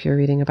matter if you're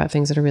reading about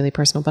things that are really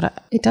personal,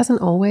 but it doesn't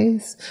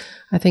always.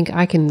 I think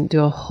I can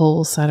do a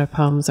whole set of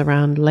poems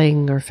around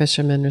Ling or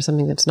fishermen or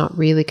something that's not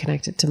really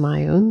connected to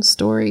my own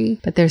story,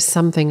 but there's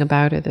something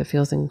about it that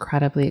feels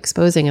incredibly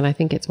exposing. And I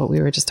think it's what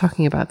we were just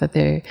talking about, that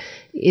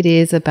it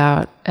is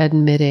about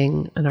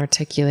admitting and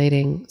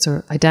articulating, sort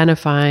of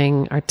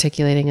identifying,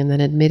 articulating, and then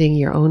admitting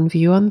your own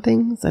view on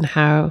things, and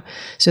how,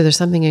 so there's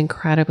something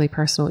incredibly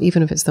personal,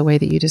 even if it's the way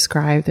that you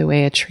describe the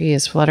way a tree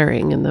is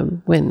fluttering in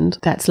the wind,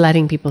 that's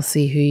letting people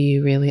see who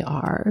you really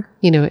are,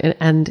 you know,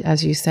 and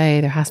as you say,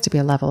 there has to be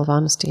a level of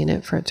honesty in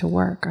it for it to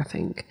work, I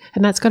think.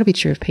 And that's got to be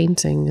true of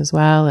painting as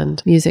well,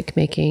 and music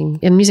making.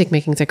 And music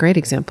making is a great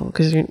example,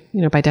 because, you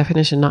know, by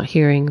definition, not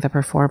hearing the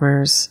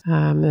performers,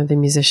 the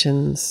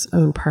musicians'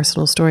 own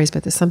personal stories,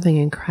 but there's something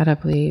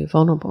incredibly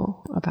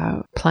vulnerable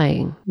about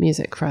playing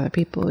music for other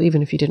people,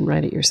 even if you didn't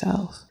write it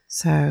yourself.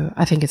 So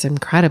I think it's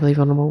incredibly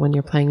vulnerable when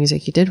you're playing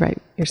music you did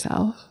write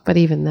yourself. But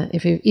even that,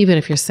 even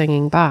if you're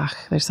singing Bach,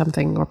 there's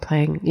something, or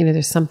playing, you know,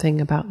 there's something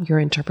about your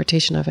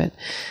interpretation of it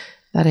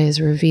that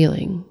is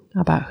revealing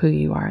about who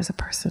you are as a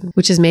person,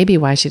 which is maybe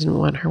why she didn't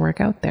want her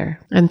work out there.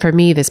 And for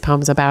me, this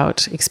poem's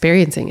about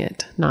experiencing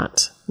it,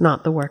 not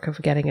the work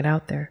of getting it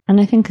out there. And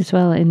I think as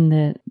well,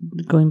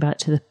 going back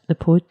to the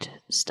poet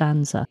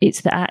stanza,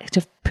 it's the act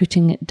of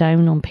putting it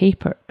down on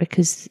paper,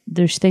 because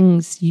there's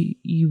things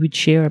you would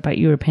share about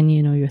your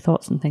opinion or your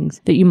thoughts and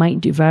things that you might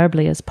do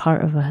verbally as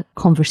part of a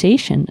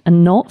conversation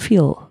and not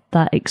feel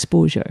that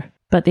exposure.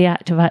 But the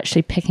act of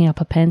actually picking up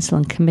a pencil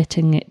and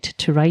committing it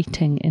to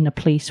writing in a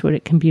place where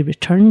it can be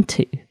returned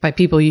to. By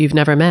people you've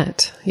never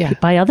met. Yeah.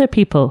 By other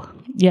people.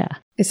 Yeah.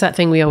 It's that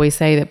thing we always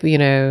say that, you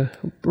know,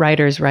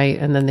 writers write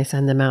and then they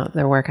send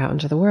their work out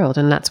into the world.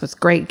 And that's what's a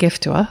great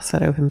gift to us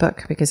at Open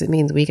Book, because it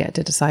means we get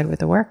to decide what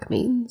the work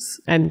means.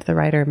 And the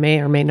writer may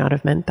or may not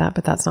have meant that,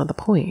 but that's not the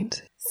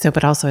point. So,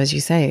 but also, as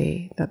you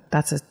say,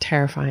 that's a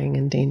terrifying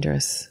and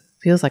dangerous,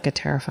 feels like a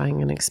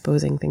terrifying and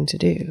exposing thing to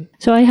do.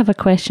 So I have a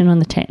question on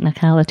the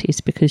technicalities,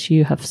 because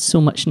you have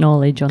so much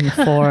knowledge on the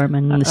form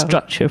and the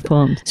structure of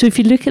poems. So if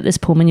you look at this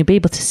poem, and you'll be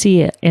able to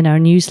see it in our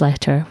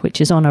newsletter,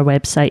 which is on our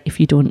website if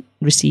you don't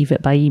receive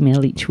it by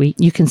email each week.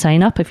 You can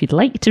sign up if you'd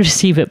like to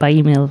receive it by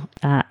email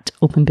at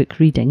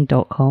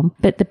openbookreading.com.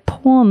 But the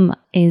poem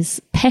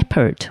is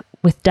peppered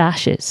with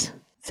dashes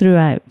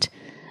throughout.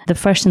 The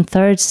first and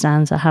third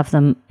stanza have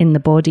them in the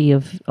body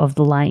of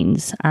the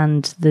lines,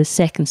 and the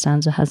second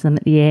stanza has them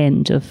at the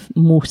end of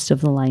most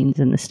of the lines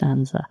in the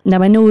stanza.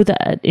 Now, I know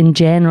that in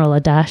general, a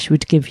dash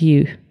would give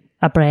you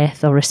a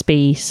breath or a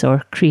space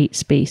or create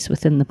space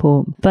within the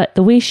poem. But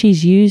the way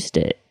she's used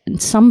it, in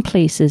some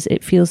places,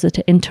 it feels that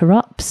it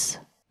interrupts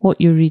what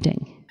you're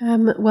reading.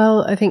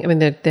 Well, I think,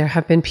 there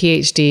have been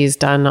PhDs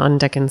done on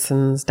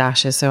Dickinson's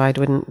dashes, so I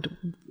wouldn't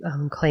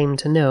claim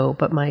to know,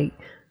 but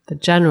the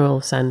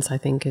general sense, I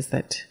think, is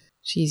that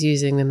she's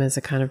using them as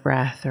a kind of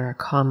breath or a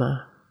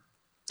comma.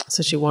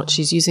 So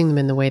she's using them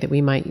in the way that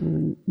we might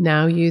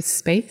now use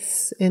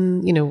space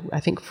in, you know, I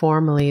think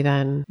formally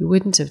then you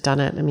wouldn't have done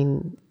it.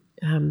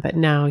 But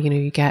now, you know,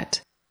 you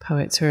get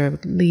poets who are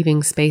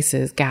leaving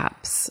spaces,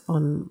 gaps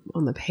on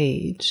the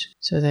page,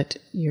 so that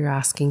you're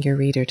asking your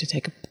reader to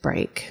take a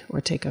break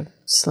or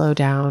slow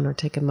down or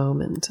take a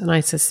moment. And I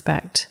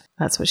suspect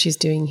that's what she's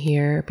doing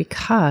here,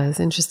 because,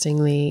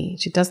 interestingly,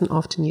 she doesn't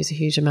often use a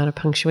huge amount of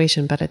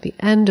punctuation, but at the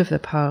end of the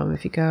poem,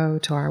 if you go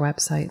to our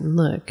website and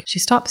look, she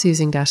stops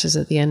using dashes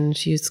at the end and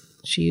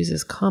she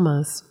uses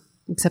commas,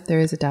 except there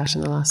is a dash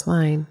in the last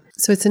line.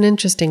 So it's an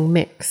interesting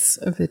mix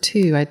of the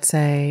two, I'd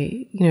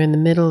say. You know, in the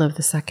middle of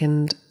the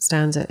second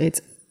stanza,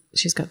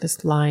 she's got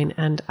this line,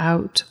 and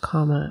out,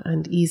 comma,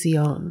 and easy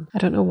on. I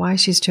don't know why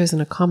she's chosen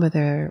a comma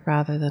there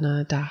rather than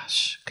a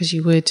dash, because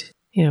you would...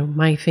 You know,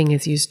 my thing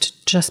is used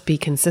to just be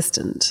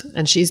consistent,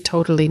 and she's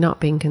totally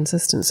not being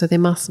consistent. So they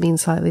must mean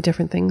slightly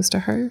different things to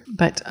her,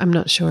 but I'm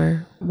not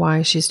sure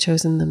why she's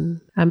chosen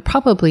them. And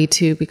probably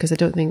too, because I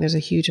don't think there's a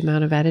huge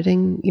amount of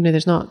editing. You know,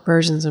 there's not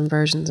versions and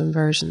versions and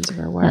versions of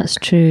her work. That's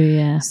true,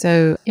 yeah.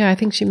 So yeah, I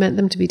think she meant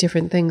them to be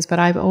different things, but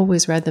I've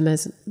always read them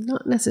as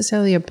not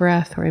necessarily a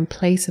breath or in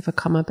place of a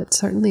comma, but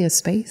certainly a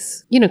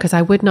space. You know, because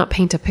I would not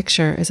paint a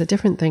picture is a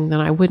different thing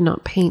than I would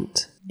not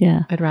paint.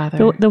 Yeah. I'd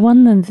rather. The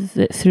one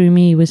that threw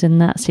me was in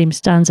that same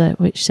stanza,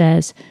 which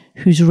says,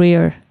 whose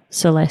rare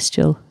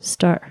celestial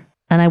stir.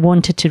 And I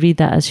wanted to read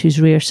that as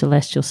whose rare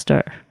celestial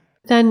stir.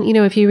 Then, you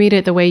know, if you read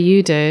it the way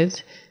you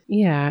did,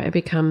 yeah, it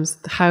becomes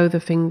how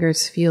the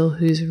fingers feel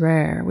whose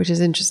rare, which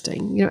is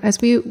interesting. You know, as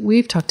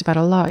we've talked about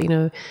a lot, you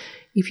know,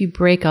 if you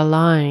break a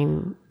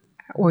line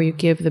or you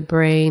give the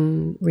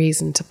brain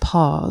reason to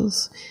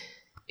pause,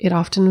 it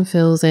often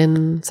fills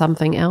in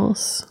something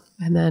else.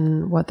 And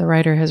then what the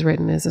writer has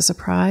written is a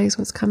surprise,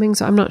 what's coming.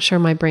 So I'm not sure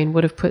my brain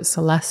would have put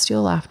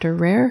celestial after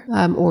rare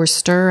or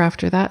stir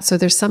after that. So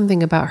there's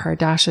something about her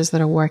dashes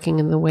that are working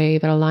in the way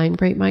that a line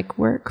break might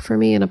work for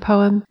me in a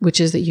poem, which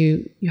is that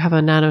you have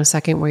a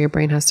nanosecond where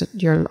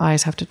your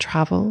eyes have to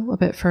travel a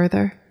bit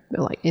further,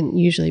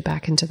 usually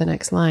back into the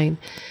next line.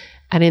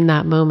 And in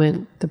that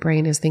moment, the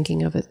brain is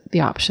thinking of the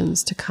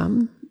options to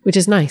come, which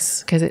is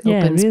nice because it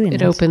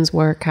opens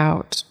work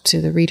out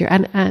to the reader,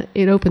 and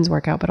it opens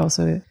work out, but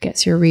also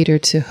gets your reader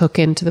to hook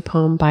into the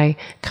poem by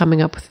coming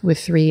up with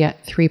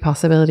three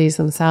possibilities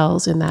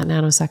themselves in that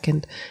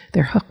nanosecond.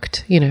 They're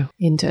hooked, you know,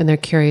 into, and they're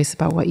curious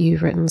about what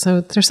you've written.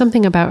 So there's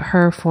something about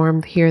her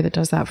form here that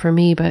does that for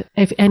me. But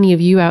if any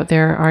of you out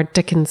there are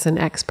Dickinson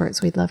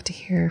experts, we'd love to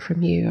hear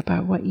from you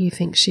about what you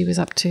think she was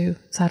up to.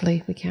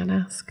 Sadly, we can't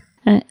ask.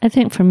 I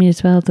think for me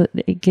as well that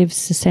it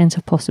gives a sense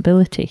of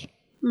possibility.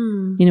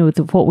 You know,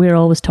 what we're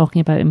always talking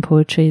about in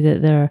poetry,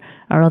 that there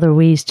are other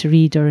ways to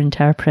read or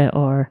interpret,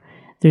 or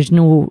there's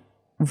no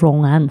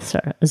wrong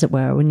answer, as it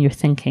were, when you're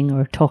thinking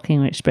or talking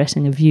or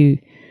expressing a view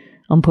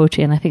on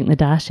poetry. And I think the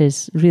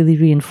dashes really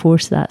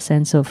reinforce that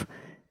sense of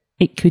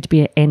it could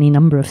be any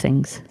number of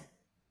things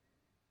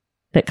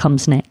that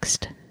comes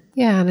next.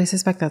 Yeah, and I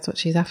suspect that's what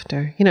she's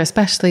after. You know,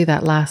 especially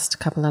that last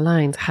couple of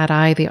lines. Had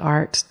I the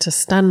art to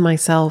stun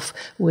myself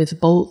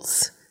with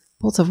bolts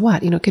of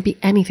what? You know, it could be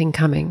anything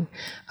coming,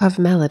 of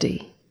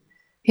melody.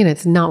 You know,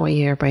 it's not what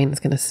your brain is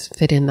going to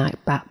fit in that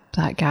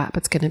gap.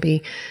 It's going to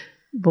be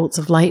bolts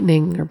of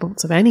lightning or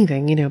bolts of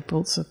anything, you know,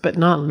 but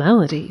not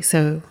melody.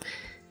 So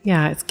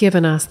yeah, it's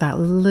given us that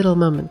little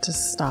moment to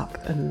stop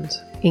and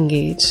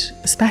engage,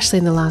 especially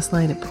in the last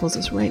line. It pulls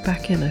us right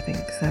back in, I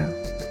think. So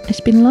it's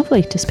been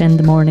lovely to spend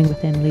the morning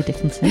with Emily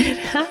Dickinson. It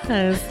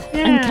has,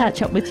 yeah. And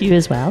catch up with you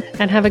as well.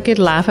 And have a good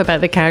laugh about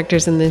the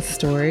characters in this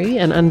story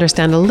and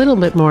understand a little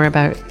bit more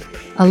about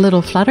A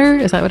Little Flutter.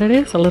 Is that what it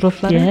is? A Little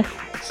Flutter? Yeah.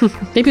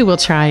 Maybe we'll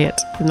try it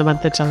in the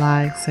month of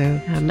July. So,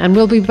 and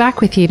we'll be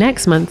back with you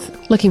next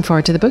month. Looking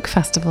forward to the book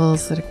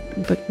festivals,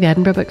 the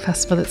Edinburgh Book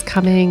Festival that's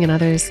coming, and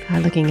others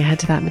looking ahead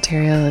to that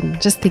material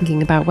and just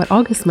thinking about what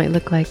August might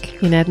look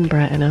like in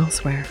Edinburgh and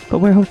elsewhere. But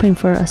we're hoping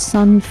for a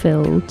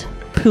sun-filled,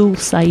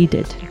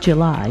 pool-sided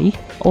July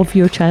of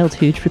your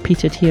childhood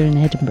repeated here in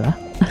Edinburgh.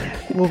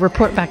 We'll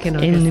report back in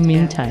August. In the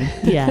meantime,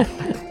 yeah.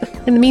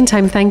 In the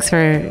meantime, thanks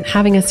for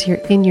having us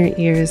here in your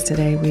ears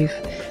today.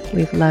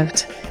 We've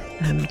loved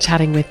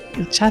chatting with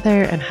each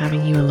other and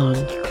having you along.